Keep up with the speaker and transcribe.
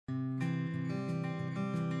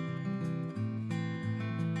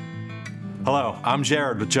Hello, I'm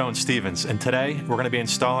Jared with Jones Stevens, and today we're going to be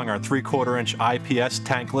installing our 3/4-inch IPS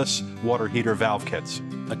tankless water heater valve kits.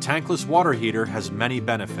 A tankless water heater has many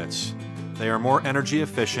benefits. They are more energy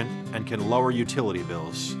efficient and can lower utility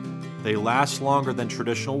bills. They last longer than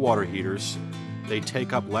traditional water heaters, they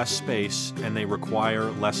take up less space, and they require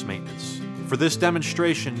less maintenance. For this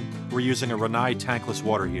demonstration, we're using a Rinnai tankless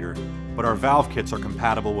water heater, but our valve kits are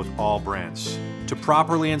compatible with all brands. To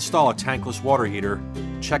properly install a tankless water heater,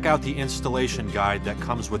 check out the installation guide that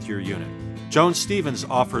comes with your unit. Jones Stevens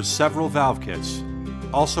offers several valve kits,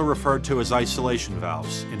 also referred to as isolation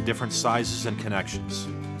valves, in different sizes and connections.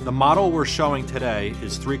 The model we're showing today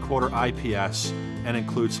is 3/4 IPS and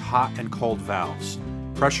includes hot and cold valves,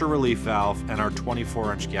 pressure relief valve, and our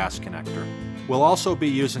 24-inch gas connector. We'll also be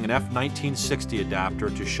using an F1960 adapter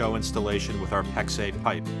to show installation with our PEX-A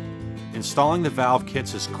pipe. Installing the valve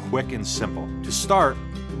kits is quick and simple. To start,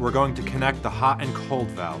 we're going to connect the hot and cold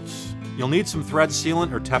valves. You'll need some thread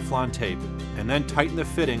sealant or Teflon tape, and then tighten the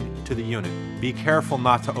fitting to the unit. Be careful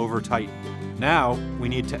not to over-tighten. Now, we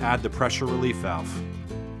need to add the pressure relief valve.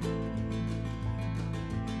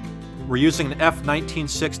 We're using an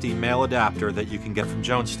F1960 male adapter that you can get from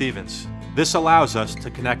Jones Stevens. This allows us to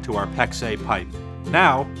connect to our PEX-A pipe.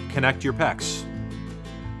 Now, connect your PEX.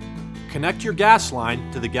 Connect your gas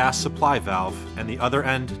line to the gas supply valve and the other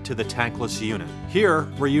end to the tankless unit. Here,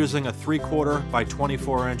 we're using a 3/4 by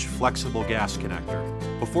 24-inch flexible gas connector.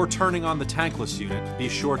 Before turning on the tankless unit, be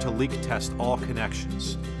sure to leak test all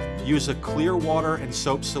connections. Use a clear water and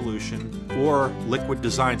soap solution or liquid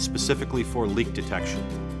designed specifically for leak detection.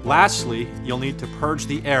 Lastly, you'll need to purge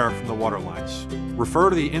the air from the water lines. Refer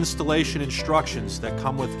to the installation instructions that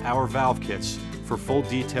come with our valve kits for full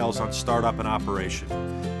details on startup and operation,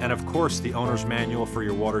 and of course the owner's manual for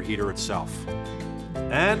your water heater itself.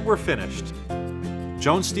 And we're finished.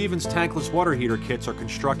 Jones Stevens tankless water heater kits are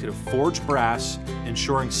constructed of forged brass,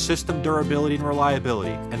 ensuring system durability and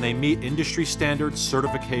reliability, and they meet industry standards,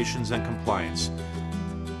 certifications, and compliance.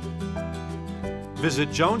 Visit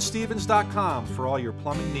jonesstevens.com for all your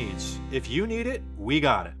plumbing needs. If you need it, we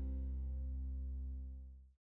got it.